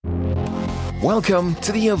Welcome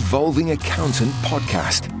to the Evolving Accountant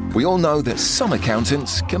podcast. We all know that some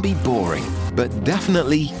accountants can be boring, but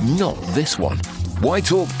definitely not this one. Why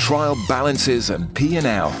talk trial balances and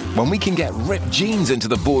P&L when we can get ripped jeans into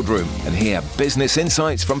the boardroom and hear business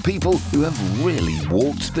insights from people who have really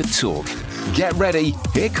walked the talk? Get ready,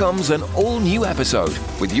 here comes an all-new episode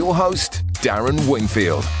with your host, Darren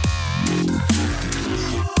Wingfield.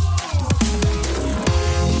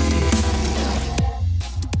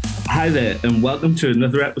 Hi there, and welcome to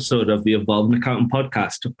another episode of the Evolving Accountant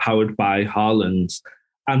podcast powered by Harlands.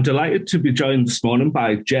 I'm delighted to be joined this morning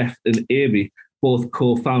by Jeff and Amy, both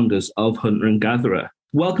co-founders of Hunter and Gatherer.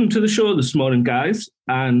 Welcome to the show this morning, guys.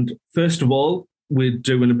 And first of all, we're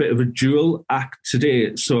doing a bit of a dual act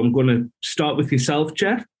today. So I'm going to start with yourself,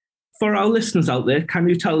 Jeff. For our listeners out there, can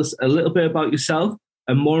you tell us a little bit about yourself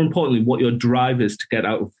and more importantly, what your drive is to get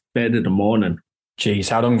out of bed in the morning? Geez,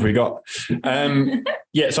 how long have we got?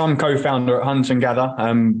 So I'm co-founder at Hunter and Gather.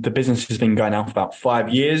 The business has been going now for about 5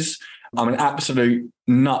 years. I'm an absolute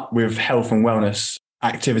nut with health and wellness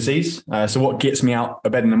activities. So what gets me out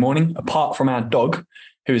of bed in the morning, apart from our dog,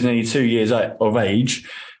 who is nearly 2 years of age,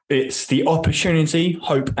 it's the opportunity,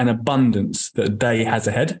 hope and abundance that a day has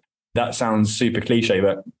ahead. That sounds super cliche,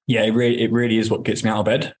 but yeah, it really is what gets me out of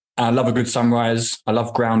bed. I love a good sunrise. I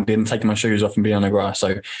love grounding, taking my shoes off and being on the grass.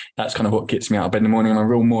 So that's kind of what gets me out of bed in the morning. I'm a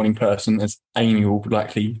real morning person, as Amy will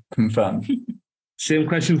likely confirm. Same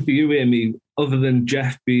question for you, Amy. Other than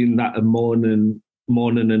Jeff being that a morning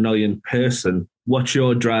annoying person, what's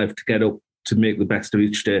your drive to get up to make the best of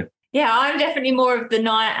each day? Yeah, I'm definitely more of the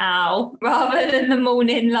night owl rather than the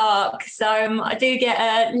morning lark. So I do get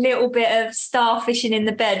a little bit of starfishing in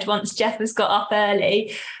the bed once Jeff has got up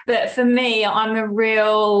early. But for me, I'm a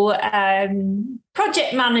real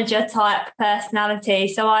project manager type personality.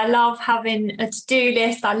 So I love having a to-do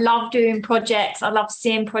list. I love doing projects. I love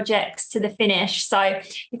seeing projects to the finish. So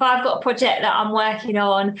if I've got a project that I'm working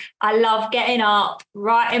on, I love getting up,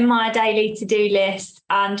 writing my daily to-do list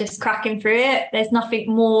and just cracking through it. There's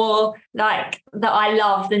nothing more like that I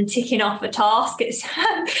love than ticking off a task. It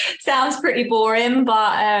sounds pretty boring,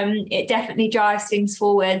 but it definitely drives things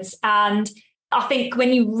forwards. And I think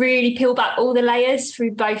when you really peel back all the layers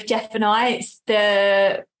through both Jeff and I, it's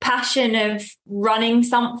the passion of running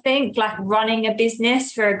something, like running a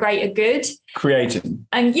business for a greater good. Creating.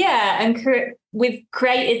 And we've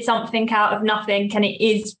created something out of nothing, and it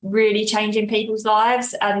is really changing people's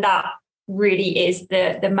lives. And that really is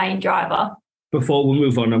the main driver. Before we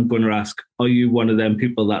move on, I'm going to ask, are you one of them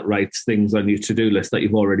people that writes things on your to-do list that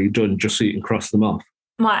you've already done just so you can cross them off?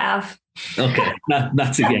 Might have. Okay,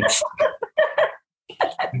 that's a yes.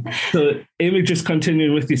 So, Amy, just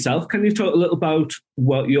continuing with yourself, can you talk a little about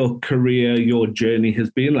what your career, your journey has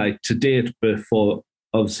been like to date before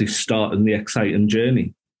obviously starting the exciting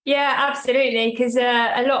journey? Yeah, absolutely. Because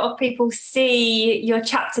a lot of people see your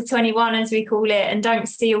chapter 21, as we call it, and don't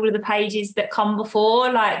see all of the pages that come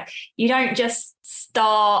before. Like, you don't just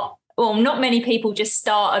start. Well, not many people just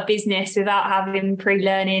start a business without having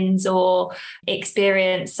pre-learnings or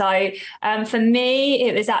experience. So for me,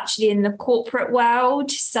 it was actually in the corporate world.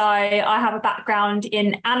 So I have a background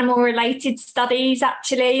in animal-related studies,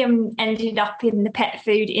 actually, and ended up in the pet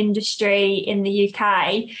food industry in the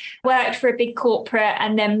UK. Worked for a big corporate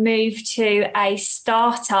and then moved to a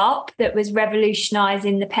startup that was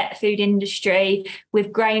revolutionising the pet food industry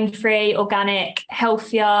with grain-free, organic,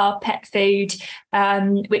 healthier pet food,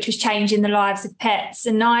 which was changing the lives of pets.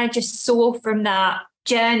 And I just saw from that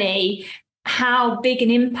journey how big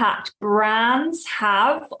an impact brands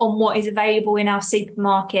have on what is available in our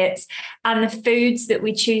supermarkets and the foods that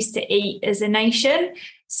we choose to eat as a nation.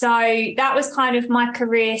 So that was kind of my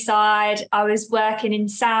career side. I was working in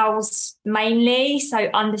sales mainly, so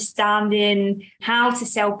understanding how to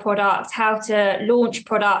sell products, how to launch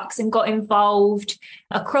products, and got involved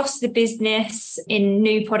across the business in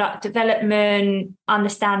new product development,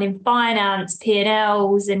 understanding finance,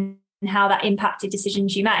 P&Ls, and how that impacted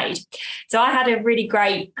decisions you made. So I had a really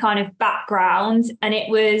great kind of background, and it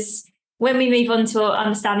was when we move on to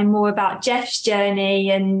understanding more about Jeff's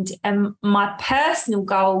journey and my personal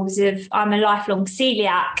goals I'm a lifelong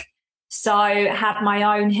celiac, so had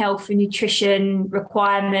my own health and nutrition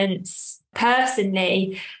requirements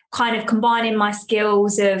personally, kind of combining my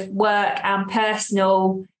skills of work and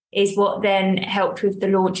personal is what then helped with the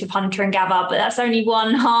launch of Hunter and Gather. But that's only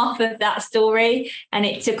one half of that story. And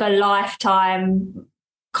it took a lifetime,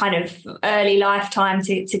 kind of early lifetime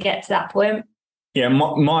to get to that point. Yeah,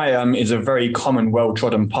 my is a very common,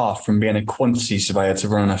 well-trodden path from being a quantity surveyor to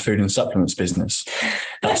running a food and supplements business.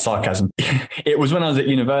 That's sarcasm. It was when I was at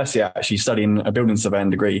university, actually studying a building surveying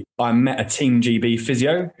degree. I met a Team GB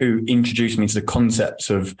physio who introduced me to the concepts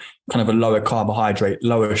of kind of a lower carbohydrate,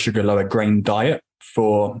 lower sugar, lower grain diet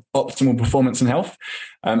for optimal performance and health,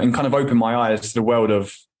 and kind of opened my eyes to the world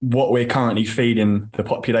of what we're currently feeding the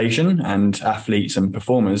population and athletes and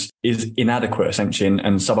performers is inadequate, essentially,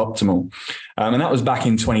 and suboptimal. And that was back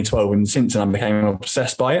in 2012. And since then, I became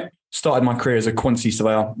obsessed by it. Started my career as a quantity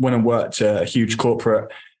surveyor, went and worked at a huge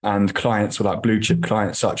corporate, and clients were like blue chip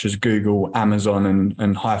clients such as Google, Amazon,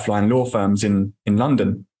 and high flying law firms in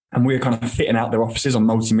London. And we were kind of fitting out their offices on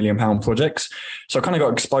multi-million-pound projects. So I kind of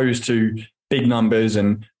got exposed to big numbers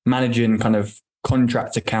and managing kind of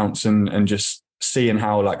contract accounts and just seeing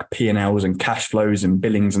how like P&Ls and cash flows and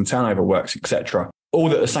billings and turnover works, etc.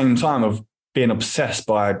 All at the same time of being obsessed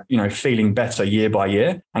by, feeling better year by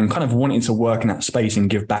year and kind of wanting to work in that space and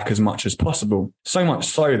give back as much as possible. So much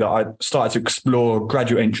so that I started to explore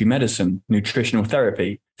graduate entry medicine, nutritional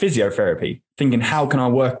therapy, physiotherapy, thinking how can I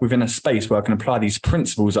work within a space where I can apply these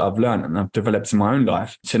principles that I've learned and I've developed in my own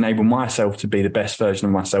life to enable myself to be the best version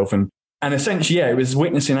of myself. And essentially, it was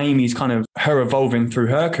witnessing Amy's kind of her evolving through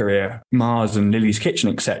her career, Mars and Lily's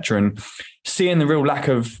Kitchen, etc., and seeing the real lack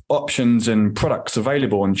of options and products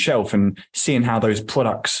available on shelf and seeing how those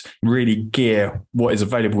products really gear what is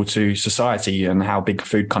available to society and how big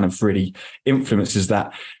food kind of really influences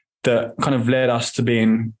that kind of led us to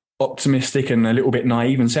being optimistic and a little bit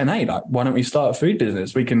naive and saying, hey, like, why don't we start a food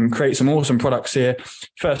business? We can create some awesome products here.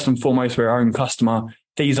 First and foremost, we're our own customer.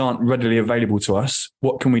 These aren't readily available to us.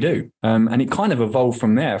 What can we do? And it kind of evolved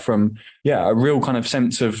from there, from a real kind of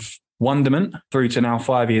sense of wonderment through to now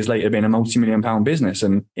 5 years later being a multi-million-pound business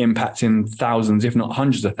and impacting thousands, if not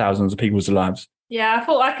hundreds of thousands of people's lives. Yeah, I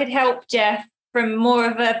thought I could help Jeff from more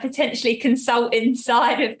of a potentially consulting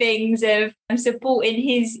side of things, of supporting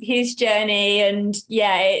his journey. And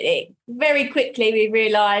it very quickly we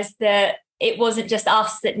realised that it wasn't just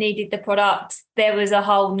us that needed the products. There was a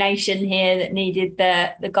whole nation here that needed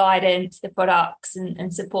the guidance, the products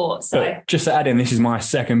and support. So but just to add in, this is my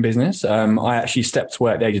second business. I actually stepped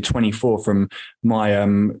away at the age of 24 from my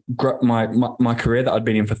career that I'd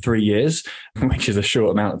been in for 3 years, which is a short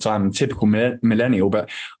amount of time, typical millennial. But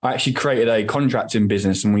I actually created a contracting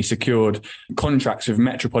business and we secured contracts with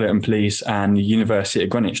Metropolitan Police and the University of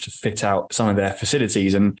Greenwich to fit out some of their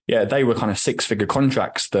facilities. And they were kind of 6-figure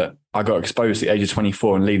contracts that I got exposed at the age of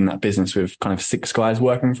 24 and leading that business with kind of 6 guys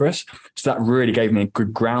working for us. So that really gave me a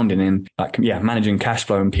good grounding in managing cash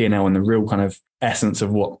flow and P&L and the real kind of essence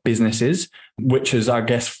of what business is, which has, I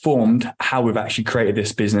guess, formed how we've actually created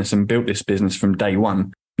this business and built this business from day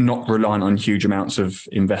one, not relying on huge amounts of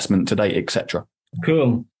investment to date, etc.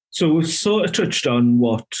 Cool. So we've sort of touched on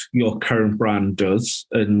what your current brand does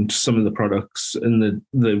and some of the products and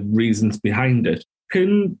the reasons behind it.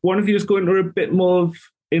 Can one of you just go into a bit more of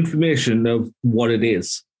information of what it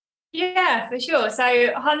is? Yeah, for sure.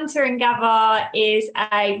 So Hunter and Gather is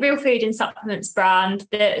a real food and supplements brand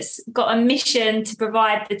that's got a mission to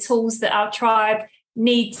provide the tools that our tribe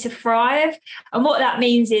need to thrive. And what that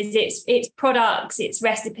means is it's products, it's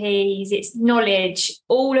recipes, it's knowledge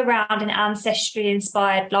all around an ancestrally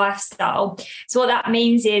inspired lifestyle. So what that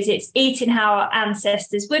means is it's eating how our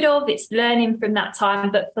ancestors would have, it's learning from that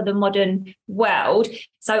time, but for the modern world.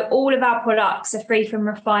 So all of our products are free from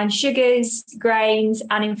refined sugars, grains,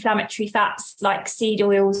 and inflammatory fats like seed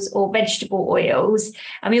oils or vegetable oils.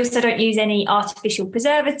 And we also don't use any artificial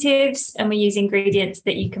preservatives, and we use ingredients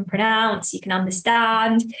that you can pronounce, you can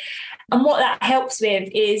understand. And what that helps with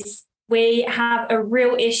is we have a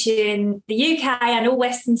real issue in the UK and all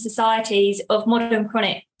Western societies of modern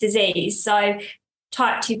chronic disease. So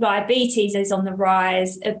type 2 diabetes is on the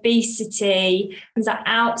rise, obesity, things like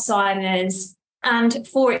Alzheimer's. And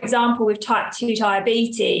for example, with type 2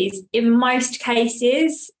 diabetes, in most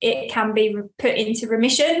cases, it can be put into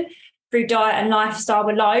remission through diet and lifestyle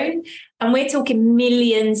alone. And we're talking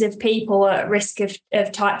millions of people at risk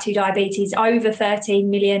of type 2 diabetes, over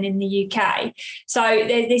 13 million in the UK. So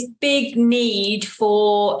there's this big need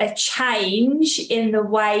for a change in the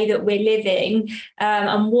way that we're living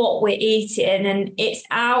and what we're eating. And it's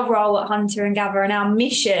our role at Hunter and Gather and our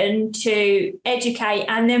mission to educate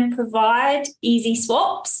and then provide easy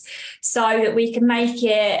swaps so that we can make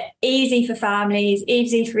it easy for families,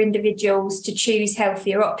 easy for individuals to choose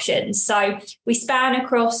healthier options. So we span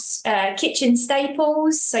across kitchen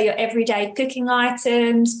staples, so your everyday cooking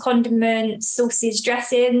items, condiments, sauces,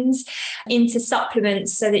 dressings, into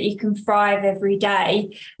supplements so that you can thrive every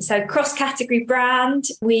day. So cross-category brand,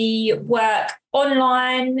 we work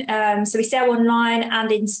online. So we sell online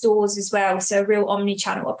and in stores as well. So a real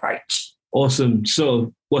omni-channel approach. Awesome.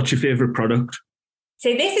 So what's your favourite product?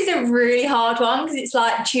 So this is a really hard one because it's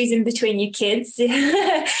like choosing between your kids. But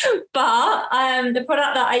the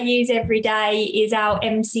product that I use every day is our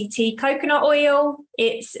MCT coconut oil.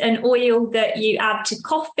 It's an oil that you add to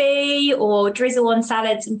coffee or drizzle on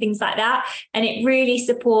salads and things like that. And it really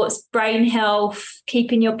supports brain health,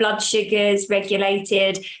 keeping your blood sugars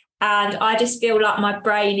regulated. And I just feel like my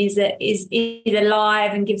brain is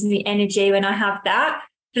alive and gives me energy when I have that.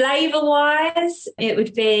 Flavour-wise, it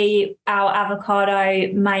would be our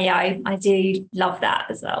avocado mayo. I do love that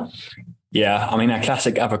as well. Yeah, I mean, our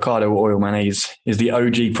classic avocado oil mayonnaise is the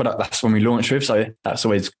OG product. That's when we launched with, so that's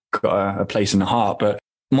always got a place in the heart. But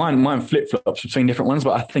mine flip-flops between different ones,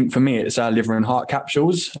 but I think for me, it's our liver and heart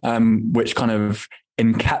capsules, which kind of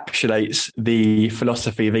encapsulates the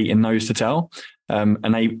philosophy of eating nose to tail.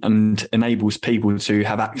 And enables people to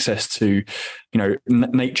have access to,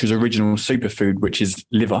 nature's original superfood, which is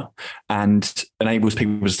liver, and enables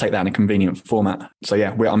people to take that in a convenient format. So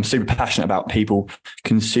yeah, I'm super passionate about people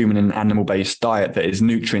consuming an animal-based diet that is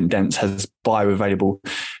nutrient dense, has bioavailable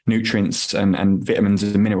nutrients and vitamins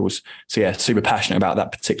and minerals. So yeah, super passionate about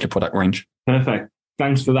that particular product range. Perfect.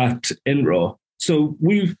 Thanks for that intro. So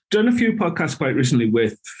we've done a few podcasts quite recently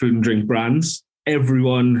with food and drink brands.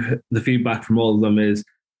 Everyone, the feedback from all of them is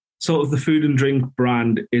sort of the food and drink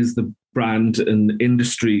brand is the brand and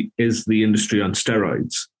industry is the industry on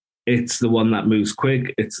steroids. It's the one that moves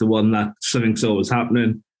quick. It's the one that something's always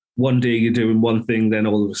happening. One day you're doing one thing, then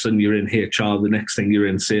all of a sudden you're in HR, the next thing you're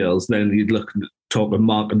in sales, then you'd look and talk about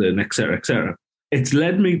marketing, et cetera, et cetera. It's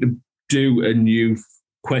led me to do a new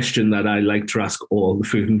question that I like to ask all the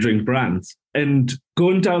food and drink brands. And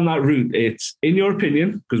going down that route, it's, in your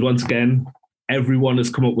opinion, because once again, everyone has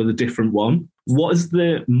come up with a different one. What is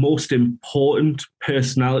the most important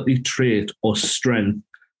personality trait or strength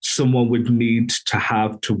someone would need to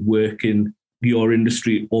have to work in your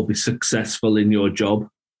industry or be successful in your job?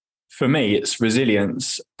 For me, it's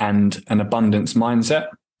resilience and an abundance mindset.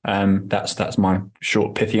 That's my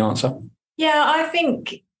short, pithy answer. Yeah, I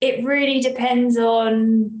think it really depends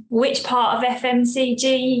on which part of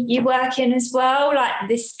FMCG you work in as well. Like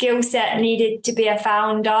the skill set needed to be a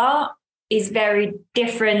founder is very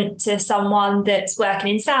different to someone that's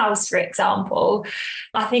working in sales, for example.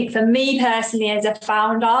 I think for me personally as a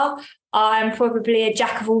founder, I'm probably a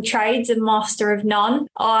jack of all trades and master of none.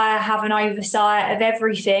 I have an oversight of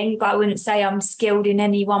everything, but I wouldn't say I'm skilled in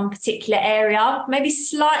any one particular area. Maybe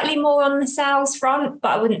slightly more on the sales front,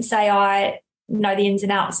 but I wouldn't say I know the ins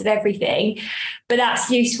and outs of everything. But that's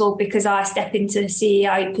useful because I step into the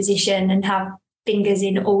CEO position and have fingers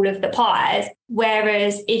in all of the pies.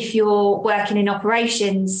 Whereas if you're working in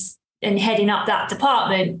operations and heading up that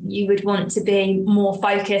department, you would want to be more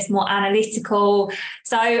focused, more analytical.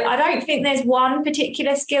 So I don't think there's one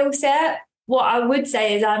particular skill set. What I would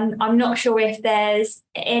say is I'm not sure if there's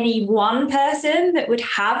any one person that would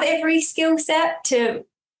have every skill set to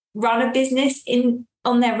run a business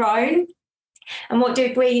on their own. And what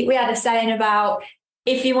did we had a saying about,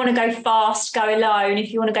 if you want to go fast, go alone.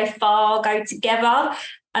 If you want to go far, go together.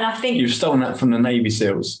 And I think you've stolen that from the Navy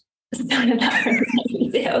SEALs. But I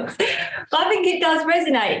think it does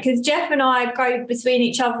resonate because Jeff and I go between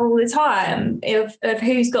each other all the time of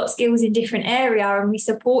who's got skills in different area and we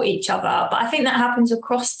support each other. But I think that happens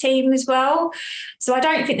across team as well. So I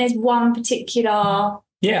don't think there's one particular.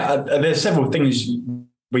 Yeah, there's several things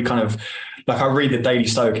we kind of, like I read the Daily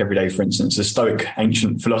Stoic every day, for instance, the Stoic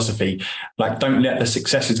ancient philosophy, like don't let the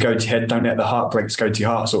successes go to your head, don't let the heartbreaks go to your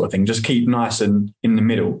heart sort of thing. Just keep nice and in the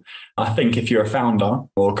middle. I think if you're a founder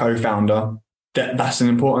or co-founder, that's an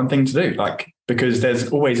important thing to do, like, because there's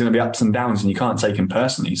always going to be ups and downs and you can't take them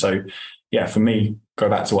personally. So yeah, for me, go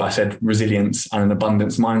back to what I said, resilience and an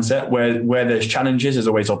abundance mindset. Where there's challenges, there's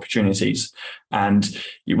always opportunities. And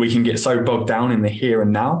we can get so bogged down in the here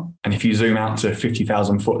and now. And if you zoom out to a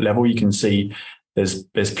 50,000 foot level, you can see there's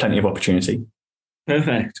plenty of opportunity.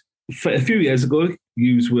 Perfect. A few years ago,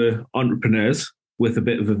 you were entrepreneurs with a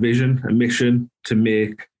bit of a vision, a mission to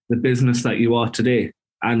make the business that you are today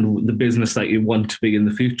and the business that you want to be in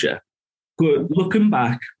the future. Looking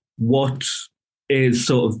back, what is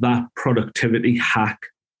sort of that productivity hack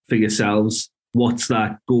for yourselves? What's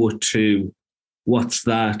that go-to? What's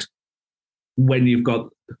that when you've got,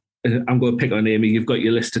 I'm going to pick on Amy, you've got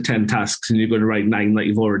your list of 10 tasks and you're going to write 9 that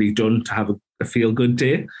you've already done to have a feel-good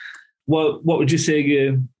day. What would you say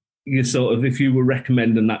you sort of, if you were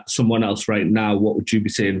recommending that to someone else right now, what would you be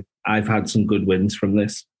saying? I've had some good wins from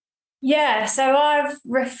this. Yeah, so I've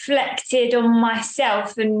reflected on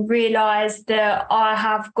myself and realised that I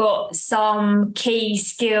have got some key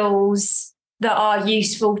skills that are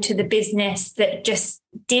useful to the business that just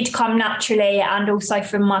did come naturally, and also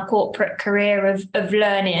from my corporate career of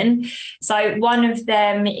learning. So one of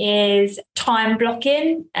them is time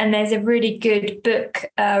blocking, and there's a really good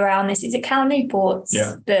book around this. Is it Cal Newport's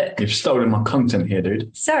book? You've stolen my content here,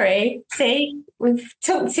 dude. Sorry, see, we've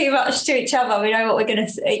talked too much to each other. We know what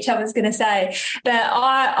each other's going to say. But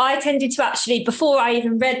I tended to actually, before I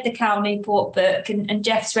even read the Cal Newport book, and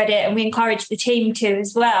Jeff's read it, and we encouraged the team to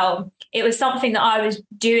as well, it was something that I was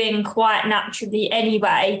doing quite naturally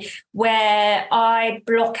anyway, where I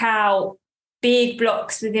block out big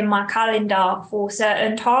blocks within my calendar for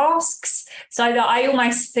certain tasks so that I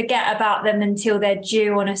almost forget about them until they're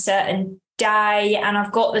due on a certain day, and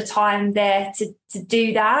I've got the time there to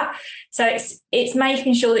do that. So it's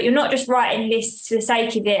making sure that you're not just writing lists for the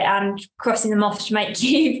sake of it and crossing them off to make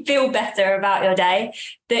you feel better about your day,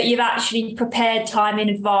 that you've actually prepared time in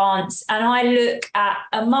advance. And I look at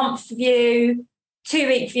a month view,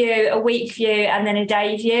 2-week view, a week view, and then a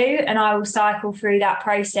day view, and I will cycle through that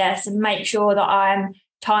process and make sure that I'm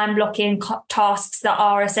time blocking tasks that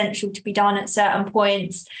are essential to be done at certain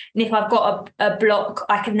points. And if I've got a block,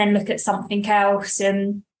 I can then look at something else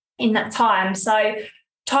in that time. So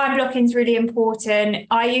time blocking is really important.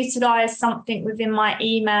 I utilize something within my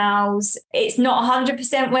emails. It's not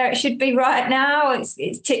 100% where it should be right now.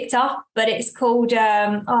 It's ticked up, but it's called,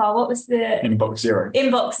 what was the? Inbox Zero.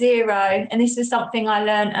 Inbox Zero. And this is something I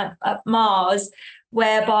learned at Mars,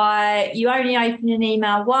 whereby you only open an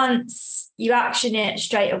email once, you action it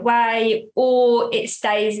straight away, or it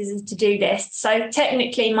stays as a to-do list. So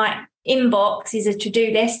technically my inbox is a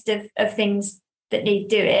to-do list of things that need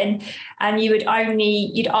doing, and you'd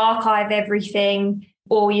archive everything,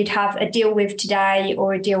 or you'd have a deal with today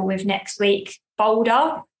or a deal with next week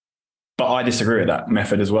folder. But I disagree with that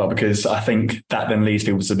method as well, because I think that then leads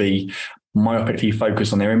people to be myopically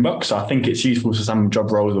focused on their inbox. So I think it's useful for some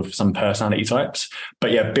job roles or for some personality types.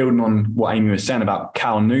 But yeah, building on what Amy was saying about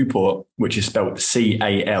Cal Newport, which is spelled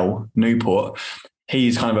C-A-L, Newport,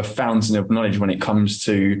 he's kind of a fountain of knowledge when it comes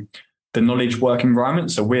to the knowledge work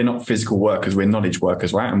environment. So we're not physical workers, we're knowledge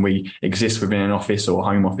workers, right? And we exist within an office or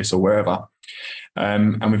home office or wherever.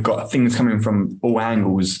 And we've got things coming from all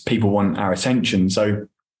angles. People want our attention. So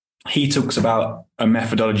he talks about a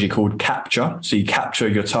methodology called capture. So you capture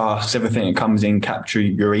your tasks, everything that comes in, capture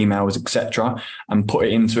your emails, etc., and put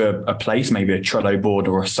it into a place, maybe a Trello board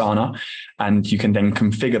or Asana, and you can then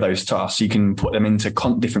configure those tasks. You can put them into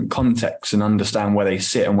different contexts and understand where they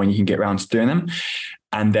sit and when you can get around to doing them.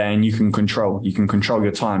 And then you can control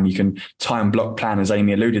your time. You can time block plan, as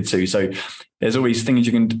Amy alluded to. So there's always things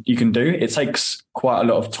you can do. It takes quite a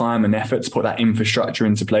lot of time and effort to put that infrastructure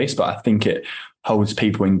into place, but I think it holds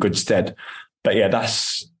people in good stead. But yeah,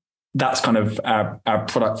 that's kind of our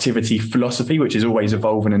productivity philosophy, which is always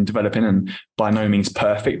evolving and developing, and by no means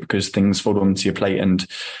perfect, because things fall onto your plate and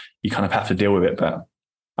you kind of have to deal with it. But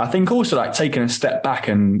I think also, like, taking a step back,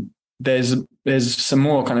 and there's some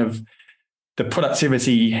more kind of the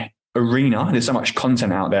productivity arena. There's so much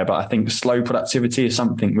content out there, but I think slow productivity is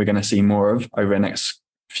something we're going to see more of over the next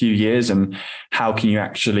few years. And how can you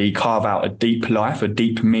actually carve out a deep life, a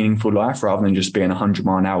deep, meaningful life, rather than just being 100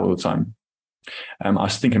 mile an hour all the time? I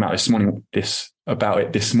was thinking about this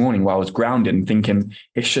morning while I was grounded, and thinking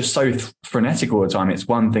it's just so frenetic all the time. It's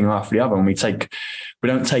one thing after the other, and we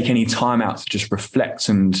don't take any time out to just reflect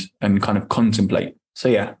and kind of contemplate. So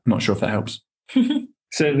yeah, I'm not sure if that helps.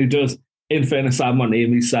 Certainly does. In fairness, I'm on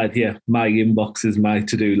Amy's side here. My inbox is my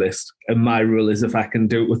to-do list. And my rule is, if I can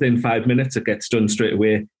do it within 5 minutes, it gets done straight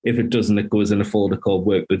away. If it doesn't, it goes in a folder called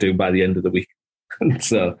work to do by the end of the week. And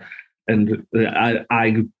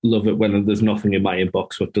I love it when there's nothing in my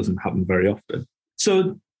inbox, what doesn't happen very often.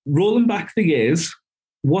 So rolling back the years,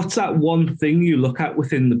 what's that one thing you look at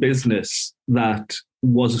within the business that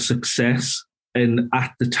was a success, and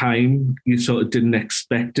at the time you sort of didn't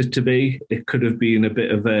expect it to be? It could have been a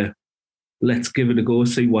bit of a let's give it a go,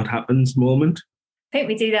 see what happens moment. I think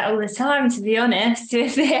we do that all the time, to be honest,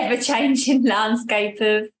 with the ever-changing landscape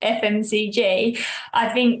of FMCG. I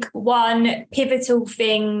think one pivotal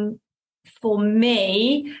thing for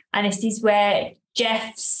me, and this is where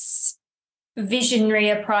Jeff's visionary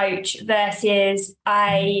approach versus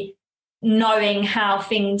knowing how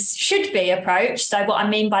things should be approached. So what I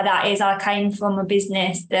mean by that is, I came from a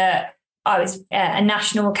business that I was a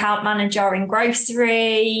national account manager in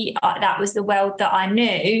grocery. That was the world that I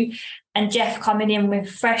knew. And Jeff coming in with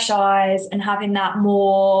fresh eyes and having that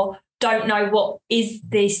more don't know what is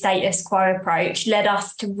the status quo approach, led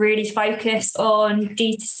us to really focus on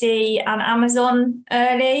D2C and Amazon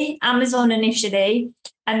early, Amazon initially,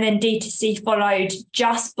 and then D2C followed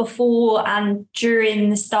just before and during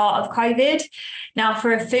the start of COVID. Now,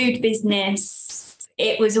 for a food business,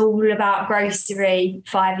 it was all about grocery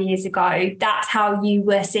 5 years ago. That's how you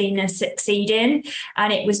were seen as succeeding.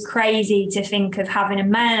 And it was crazy to think of having a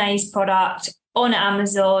mayonnaise product on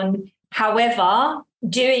Amazon. However,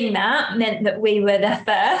 doing that meant that we were the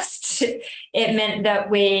first. It meant that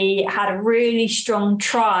we had a really strong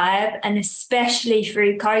tribe, and especially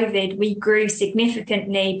through COVID, we grew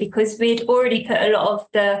significantly because we'd already put a lot of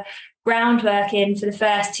the groundwork in for the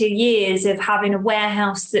first 2 years of having a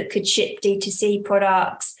warehouse that could ship D2C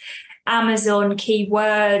products, Amazon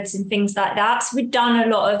keywords and things like that. So we'd done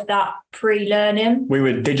a lot of that pre-learning. We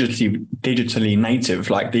were digitally native,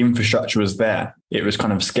 like the infrastructure was there. It was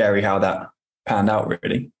kind of scary how that panned out,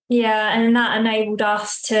 really. Yeah, and that enabled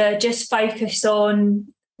us to just focus on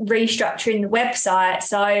restructuring the website.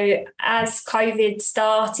 So as COVID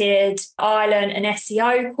started, I learned an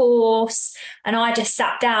SEO course, and I just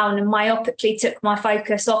sat down and myopically took my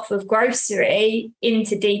focus off of grocery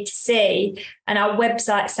into D2C, and our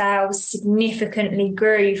website sales significantly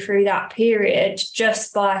grew through that period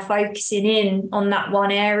just by focusing in on that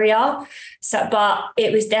one area. So, but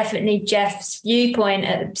it was definitely Jeff's viewpoint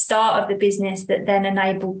at the start of the business that then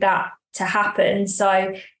enabled that to happen.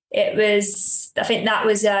 So it was, I think that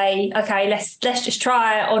was okay, let's just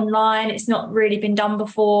try it online. It's not really been done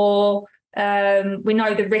before. We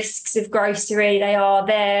know the risks of grocery, they are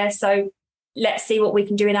there. So let's see what we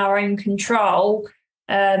can do in our own control.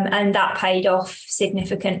 And that paid off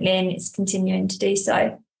significantly, and it's continuing to do so.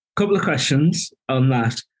 A couple of questions on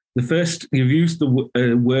that. The first, you've used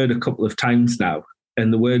the word a couple of times now,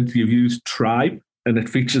 and the word you've used, tribe, and it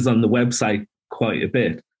features on the website quite a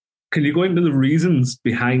bit. Can you go into the reasons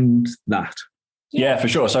behind that? Yeah, for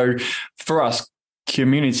sure. So for us,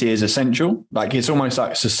 community is essential. Like, it's almost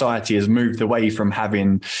like society has moved away from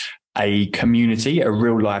having a community, a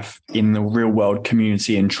real life in the real world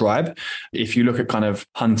community and tribe. If you look at kind of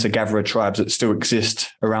hunter-gatherer tribes that still exist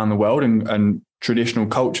around the world and traditional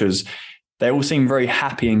cultures, they all seem very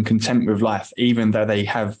happy and content with life, even though they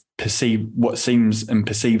have perceived what seems and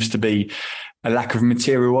perceives to be a lack of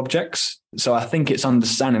material objects. So I think it's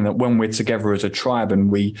understanding that when we're together as a tribe, and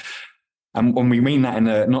when we mean that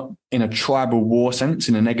not in a tribal war sense,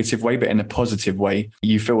 in a negative way, but in a positive way,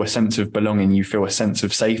 you feel a sense of belonging, you feel a sense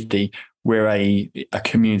of safety. We're a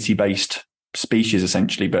community-based species,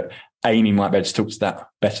 essentially, but Amy might be able to talk to that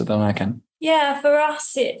better than I can. Yeah, for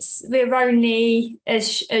us, we're only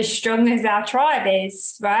as strong as our tribe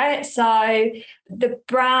is, right? So the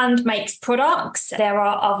brand makes products. There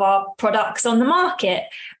are other products on the market,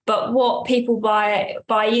 but what people buy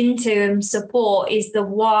into and support is the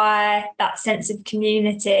why, that sense of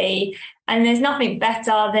community. And there's nothing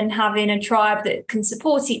better than having a tribe that can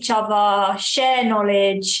support each other, share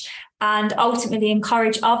knowledge, and ultimately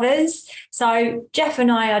encourage others. So Jeff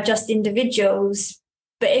and I are just individuals.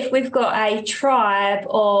 But if we've got a tribe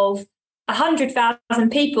of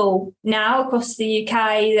 100,000 people now across the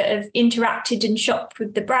UK that have interacted and shopped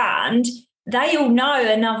with the brand, they all know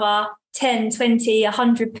another 10, 20,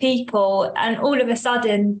 100 people. And all of a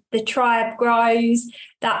sudden, the tribe grows.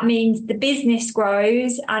 That means the business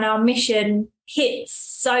grows and our mission hits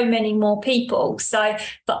so many more people. So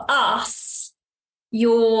for us,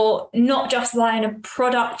 you're not just buying a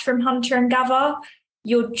product from Hunter and Gather,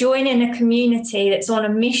 you're joining a community that's on a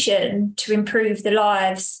mission to improve the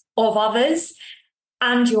lives of others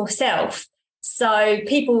and yourself. So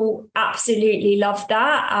people absolutely love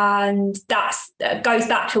that. And that goes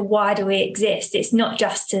back to why do we exist? It's not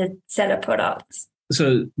just to sell a product.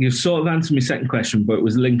 So you've sort of answered my second question, but it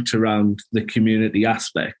was linked around the community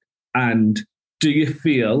aspect. And do you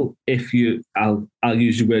feel I'll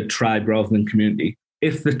use your word tribe rather than community,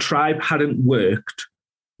 if the tribe hadn't worked,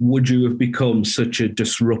 would you have become such a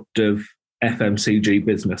disruptive FMCG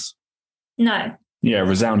business? No. Yeah,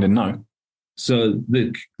 resounding no. So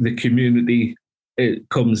the community, it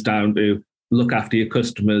comes down to look after your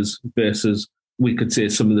customers versus we could say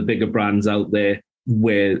some of the bigger brands out there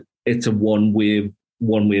where it's a one-way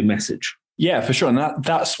message. Yeah, for sure. And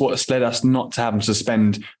that's what's led us not to having to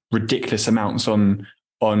spend ridiculous amounts on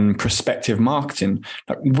prospective marketing.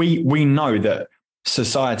 Like we know that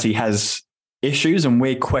society has issues and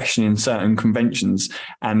we're questioning certain conventions,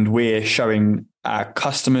 and we're showing our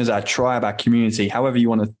customers, our tribe, our community, however you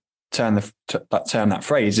want to term that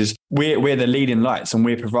phrase, is we're the leading lights, and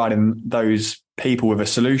we're providing those people with a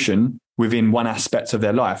solution within one aspect of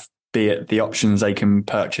their life, be it the options they can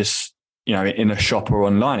purchase in a shop or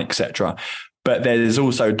online, etc. But there's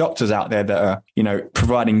also doctors out there that are,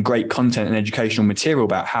 providing great content and educational material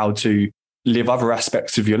about how to live other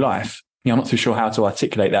aspects of your life. I'm not too sure how to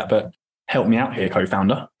articulate that, but help me out here,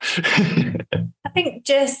 co-founder. I think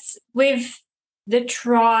just with the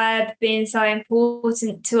tribe being so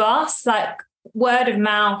important to us, like word of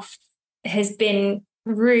mouth has been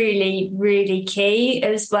really, really key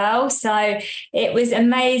as well. So it was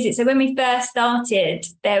amazing. So when we first started,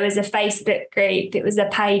 there was a Facebook group. It was a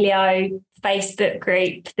paleo Facebook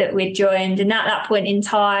group that we joined. And at that point in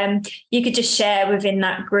time, you could just share within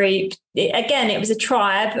that group. It was a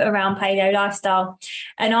tribe around paleo lifestyle.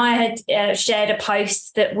 And I had shared a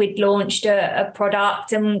post that we'd launched a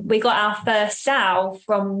product, and we got our first sale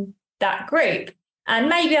from that group. And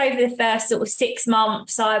maybe over the first sort of 6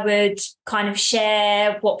 months, I would kind of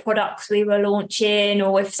share what products we were launching,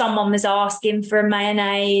 or if someone was asking for a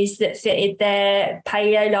mayonnaise that fitted their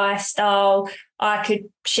paleo lifestyle, I could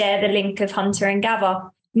share the link of Hunter and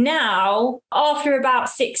Gather. Now, after about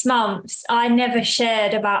 6 months, I never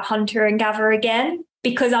shared about Hunter and Gather again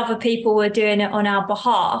because other people were doing it on our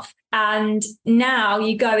behalf. And now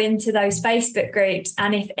you go into those Facebook groups,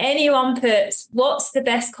 and if anyone puts, what's the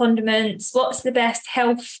best condiments, what's the best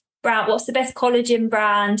health brand, what's the best collagen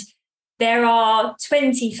brand, there are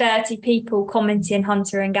 20, 30 people commenting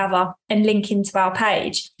Hunter and Gather and linking to our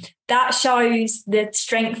page. That shows the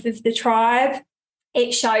strength of the tribe.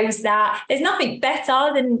 It shows that there's nothing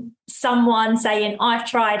better than someone saying, I've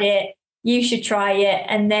tried it, you should try it,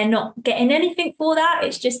 and they're not getting anything for that.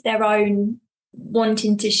 It's just their own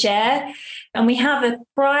wanting to share. And we have a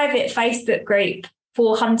private Facebook group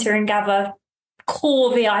for Hunter and Gather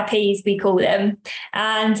core VIPs, we call them,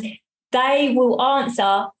 and they will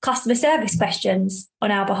answer customer service questions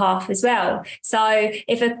on our behalf as well. So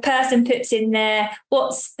if a person puts in there,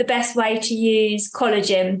 what's the best way to use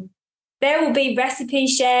collagen, there will be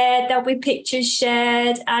recipes shared, there'll be pictures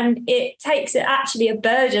shared, and it takes actually a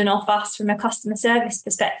burden off us from a customer service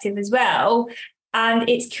perspective as well. And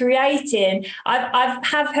it's creating, I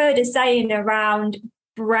have heard a saying around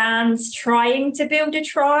brands trying to build a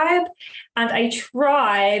tribe, and a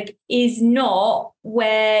tribe is not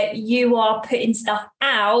where you are putting stuff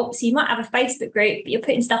out. So you might have a Facebook group, but you're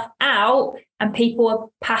putting stuff out and people are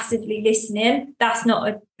passively listening. That's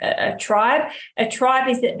not a tribe. A tribe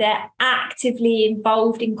is that they're actively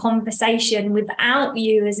involved in conversation without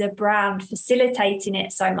you as a brand facilitating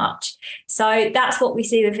it so much. So that's what we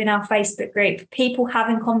see within our Facebook group. People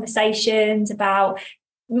having conversations about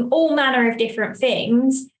all manner of different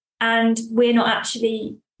things, and we're not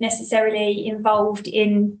actually necessarily involved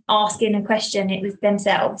in asking a question. It was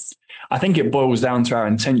themselves. I think it boils down to our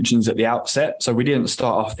intentions at the outset. So we didn't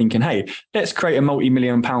start off thinking, hey, let's create a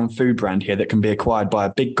multi-million-pound food brand here that can be acquired by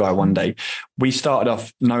a big guy one day. We started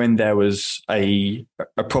off knowing there was a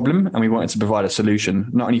problem, and we wanted to provide a solution,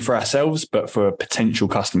 not only for ourselves, but for potential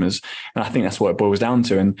customers. And I think that's what it boils down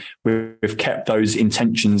to. And we've kept those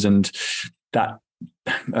intentions and that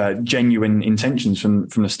genuine intentions from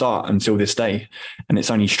the start until this day, and it's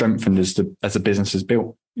only strengthened as the business is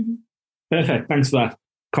built. Mm-hmm. Perfect, thanks for that.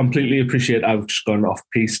 Completely appreciate I've just gone off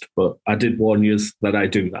piste, but I did warn you that I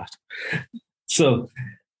do that. So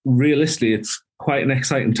realistically, it's quite an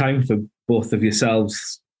exciting time for both of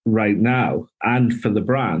yourselves right now and for the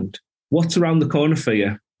brand. What's around the corner for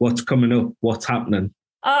you? What's coming up? What's happening?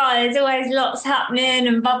 Oh, there's always lots happening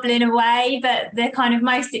and bubbling away, but the kind of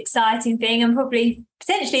most exciting thing, and probably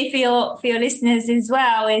potentially for your listeners as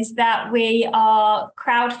well, is that we are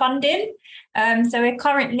crowdfunding. So we're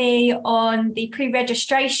currently on the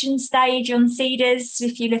pre-registration stage on Seedrs. So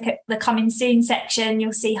if you look at the coming soon section,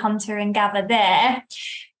 you'll see Hunter and Gather there.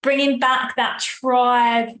 Bringing back that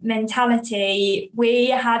tribe mentality, we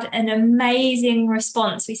had an amazing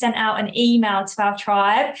response. We sent out an email to our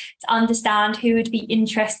tribe to understand who would be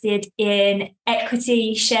interested in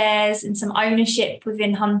equity shares and some ownership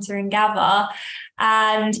within Hunter and Gather.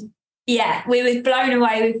 And yeah, we were blown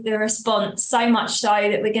away with the response, so much so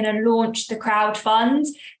that we're going to launch the crowdfund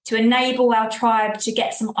to enable our tribe to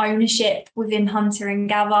get some ownership within Hunter and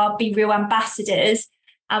Gather, be real ambassadors.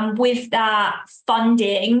 And with that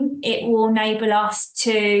funding, it will enable us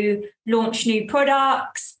to launch new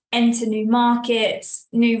products, enter new markets,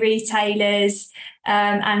 new retailers,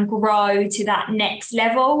 and grow to that next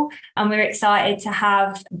level. And we're excited to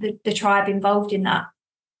have the tribe involved in that.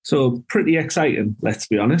 So pretty exciting, let's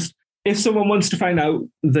be honest. If someone wants to find out,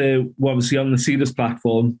 we're obviously on the Seedrs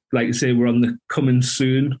platform. Like you say, we're on the coming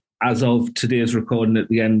soon. As of today's recording at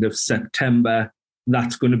the end of September,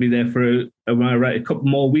 that's going to be there for a couple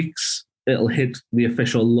more weeks. It'll hit the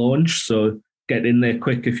official launch, so get in there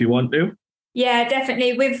quick if you want to. Yeah,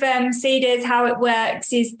 definitely. With Seedrs, how it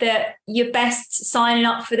works is that you're best signing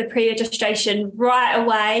up for the pre-registration right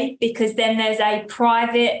away, because then there's a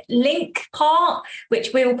private link part, which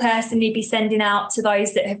we'll personally be sending out to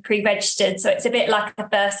those that have pre-registered. So it's a bit like a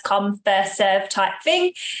first come, first serve type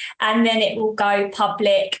thing. And then it will go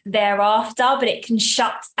public thereafter, but it can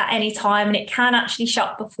shut at any time, and it can actually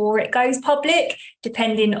shut before it goes public,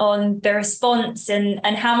 depending on the response and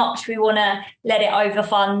how much we want to let it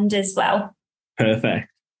overfund as well. Perfect.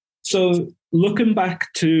 So looking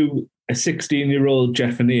back to a 16-year-old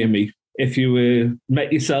Jeff and Amy, if you were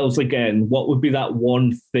met yourselves again, what would be that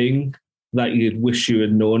one thing that you'd wish you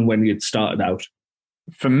had known when you'd started out?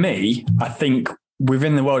 For me, I think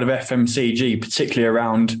within the world of FMCG, particularly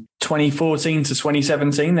around 2014 to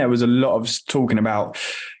 2017, there was a lot of talking about,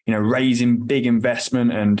 raising big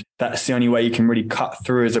investment, and that's the only way you can really cut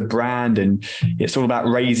through as a brand. And it's all about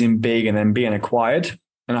raising big and then being acquired.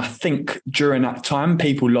 And I think during that time,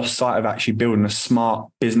 people lost sight of actually building a smart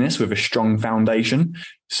business with a strong foundation.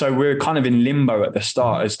 So we're kind of in limbo at the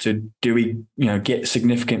start as to, do we, get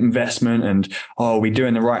significant investment, and, are we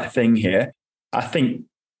doing the right thing here? I think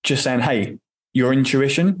just saying, hey, your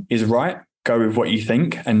intuition is right. Go with what you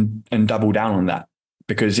think and double down on that.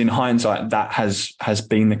 Because in hindsight, that has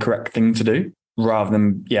been the correct thing to do, rather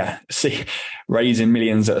than, raising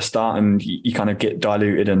millions at the start and you kind of get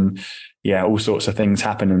diluted and, all sorts of things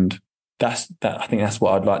happen. And I think that's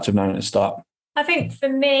what I'd like to have known at the start. I think for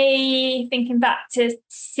me, thinking back to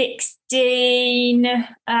 16,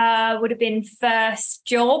 would have been first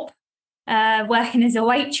job, working as a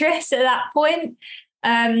waitress at that point.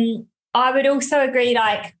 I would also agree,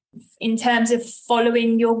 in terms of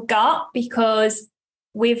following your gut, because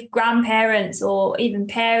with grandparents or even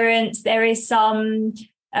parents, there is some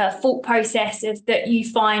thought process of that you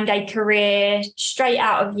find a career straight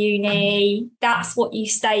out of uni, that's what you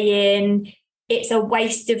stay in. It's a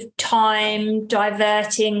waste of time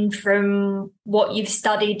diverting from what you've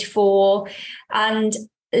studied for, and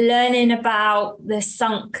learning about the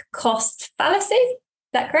sunk cost fallacy. Is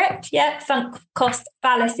that correct? Yeah, sunk cost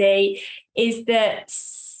fallacy is that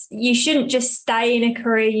you shouldn't just stay in a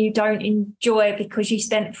career you don't enjoy because you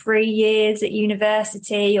spent 3 years at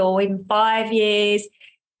university or even 5 years.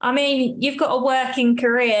 I mean, you've got a working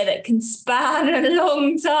career that can span a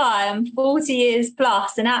long time, 40 years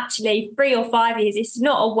plus, and actually 3 or 5 years, it's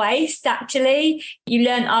not a waste, actually. You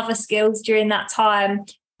learn other skills during that time,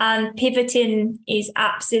 and pivoting is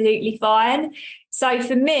absolutely fine. So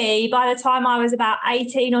for me, by the time I was about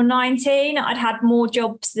 18 or 19, I'd had more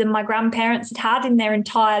jobs than my grandparents had had in their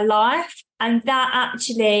entire life. And that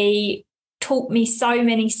actually taught me so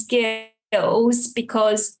many skills,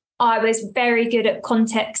 because I was very good at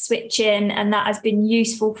context switching, and that has been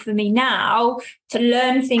useful for me now to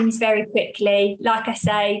learn things very quickly. Like I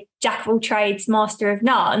say, jack of all trades, master of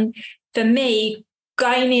none. For me,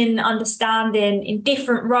 gaining understanding in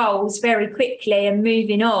different roles very quickly and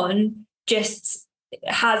moving on just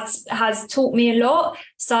has taught me a lot.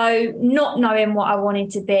 So not knowing what I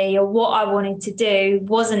wanted to be or what I wanted to do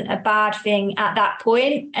wasn't a bad thing at that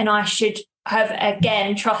point, and I should have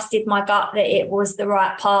again trusted my gut that it was the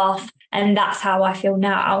right path, and that's how I feel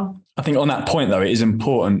now. I think on that point though, it is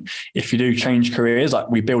important, if you do change careers, like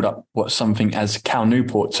we build up what something, as Cal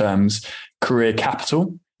Newport terms, career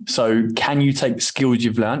capital. So can you take skills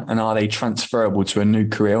you've learned, and are they transferable to a new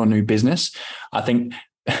career or new business? I think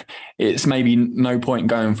it's maybe no point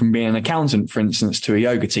going from being an accountant, for instance, to a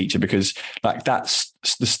yoga teacher, because that's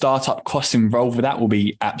the startup costs involved with that will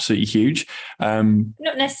be absolutely huge.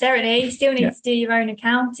 Not necessarily. You still need to do your own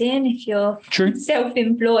accounting if you're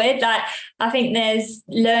self-employed. I think there's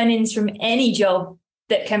learnings from any job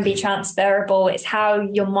that can be transferable. It's how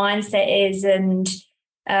your mindset is,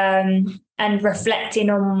 and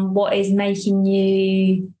reflecting on what is making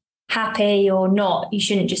you happy or not. You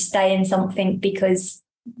shouldn't just stay in something because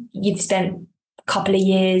you've spent a couple of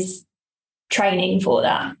years training for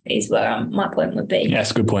that, is where my point would be. Yeah,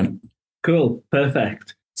 that's a good point. Cool.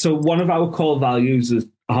 Perfect. So one of our core values as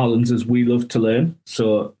Harlands is we love to learn.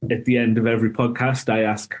 So at the end of every podcast, I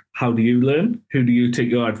ask, how do you learn? Who do you take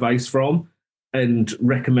your advice from? And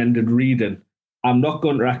recommended reading. I'm not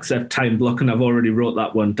going to accept time blocking. I've already wrote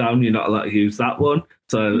that one down. You're not allowed to use that one.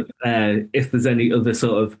 So if there's any other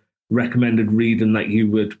sort of recommended reading that you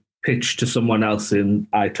would pitch to someone else and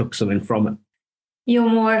I took something from it. You're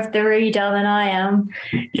more of the reader than I am.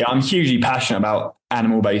 Yeah, I'm hugely passionate about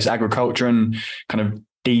animal-based agriculture and kind of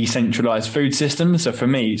decentralized food systems. So for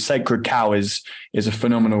me, Sacred Cow is a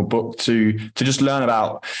phenomenal book to just learn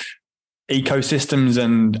about ecosystems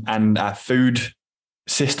and our food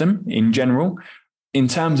system in general. In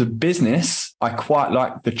terms of business, I quite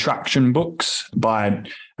like the Traction books by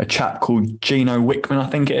a chap called Gino Wickman, I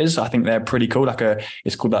think it is. I think they're pretty cool.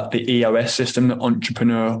 It's called the EOS system, the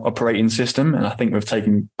Entrepreneur Operating System. And I think we've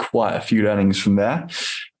taken quite a few learnings from there.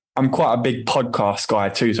 I'm quite a big podcast guy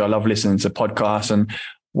too, so I love listening to podcasts. And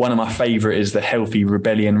one of my favorite is the Healthy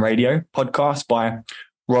Rebellion Radio podcast by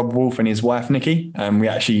Rob Wolf and his wife, Nikki. We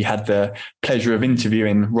actually had the pleasure of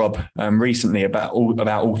interviewing Rob recently about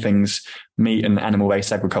all things meat and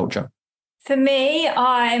animal-based agriculture. For me,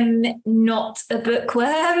 I'm not a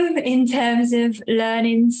bookworm in terms of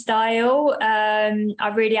learning style.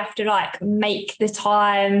 I really have to make the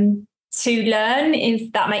time to learn,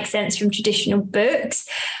 if that makes sense, from traditional books.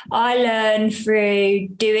 I learn through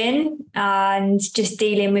doing and just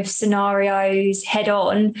dealing with scenarios head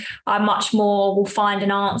on. I much more will find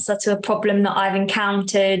an answer to a problem that I've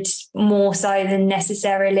encountered more so than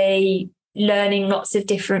necessarily learning lots of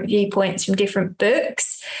different viewpoints from different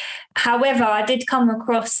books. However, I did come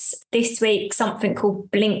across this week something called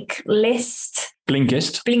Blinkist,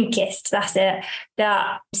 that's it.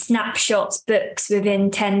 That snapshots books within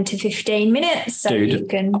 10 to 15 minutes. So Dude, you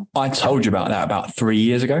can. I told you about that about 3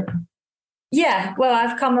 years ago. Yeah, well,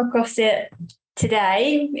 I've come across it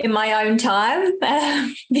today in my own time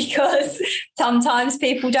because sometimes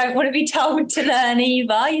people don't want to be told to learn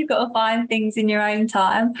either. You've got to find things in your own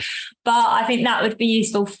time. But I think that would be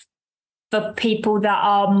useful for people that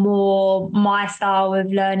are more my style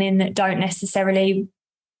of learning, that don't necessarily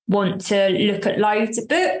want to look at loads of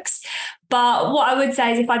books. But what I would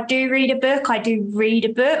say is, if I do read a book, I do read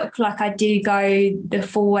a book, I do go the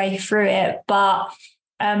full way through it. But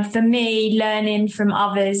for me, learning from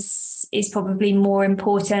others is probably more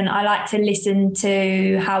important. I like to listen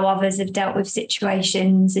to how others have dealt with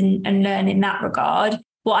situations and learn in that regard.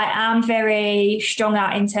 What I am very strong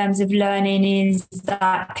at in terms of learning is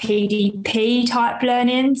that PDP type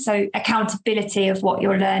learning, so accountability of what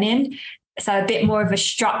you're learning. So a bit more of a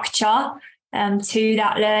structure to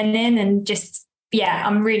that learning, and just,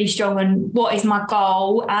 I'm really strong on what is my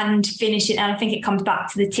goal and finish it. And I think it comes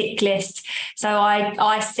back to the tick list. So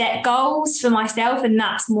I set goals for myself, and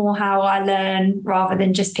that's more how I learn rather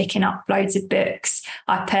than just picking up loads of books.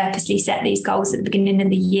 I purposely set these goals at the beginning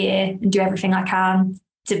of the year and do everything I can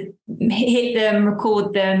to hit them,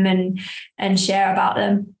 record them and share about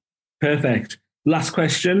them. Perfect. Last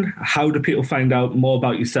question. How do people find out more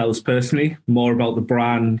about yourselves personally, more about the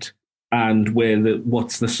brand, and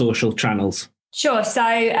what's the social channels? Sure. So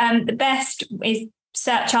the best is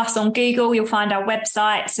search us on Google. You'll find our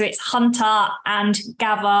website. So it's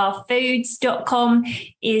hunterandgatherfoods.com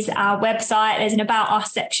is our website. There's an About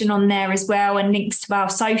Us section on there as well, and links to our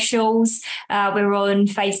socials. We're on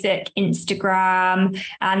Facebook, Instagram,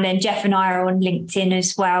 and then Jeff and I are on LinkedIn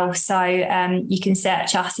as well. So you can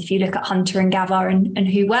search us if you look at Hunter and Gather and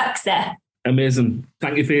who works there. Amazing.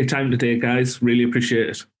 Thank you for your time today, guys. Really appreciate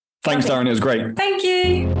it. Thanks, Darren. It was great. Thank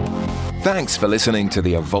you. Thanks for listening to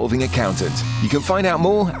The Evolving Accountant. You can find out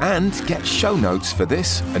more and get show notes for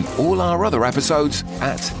this and all our other episodes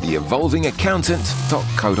at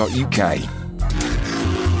theevolvingaccountant.co.uk.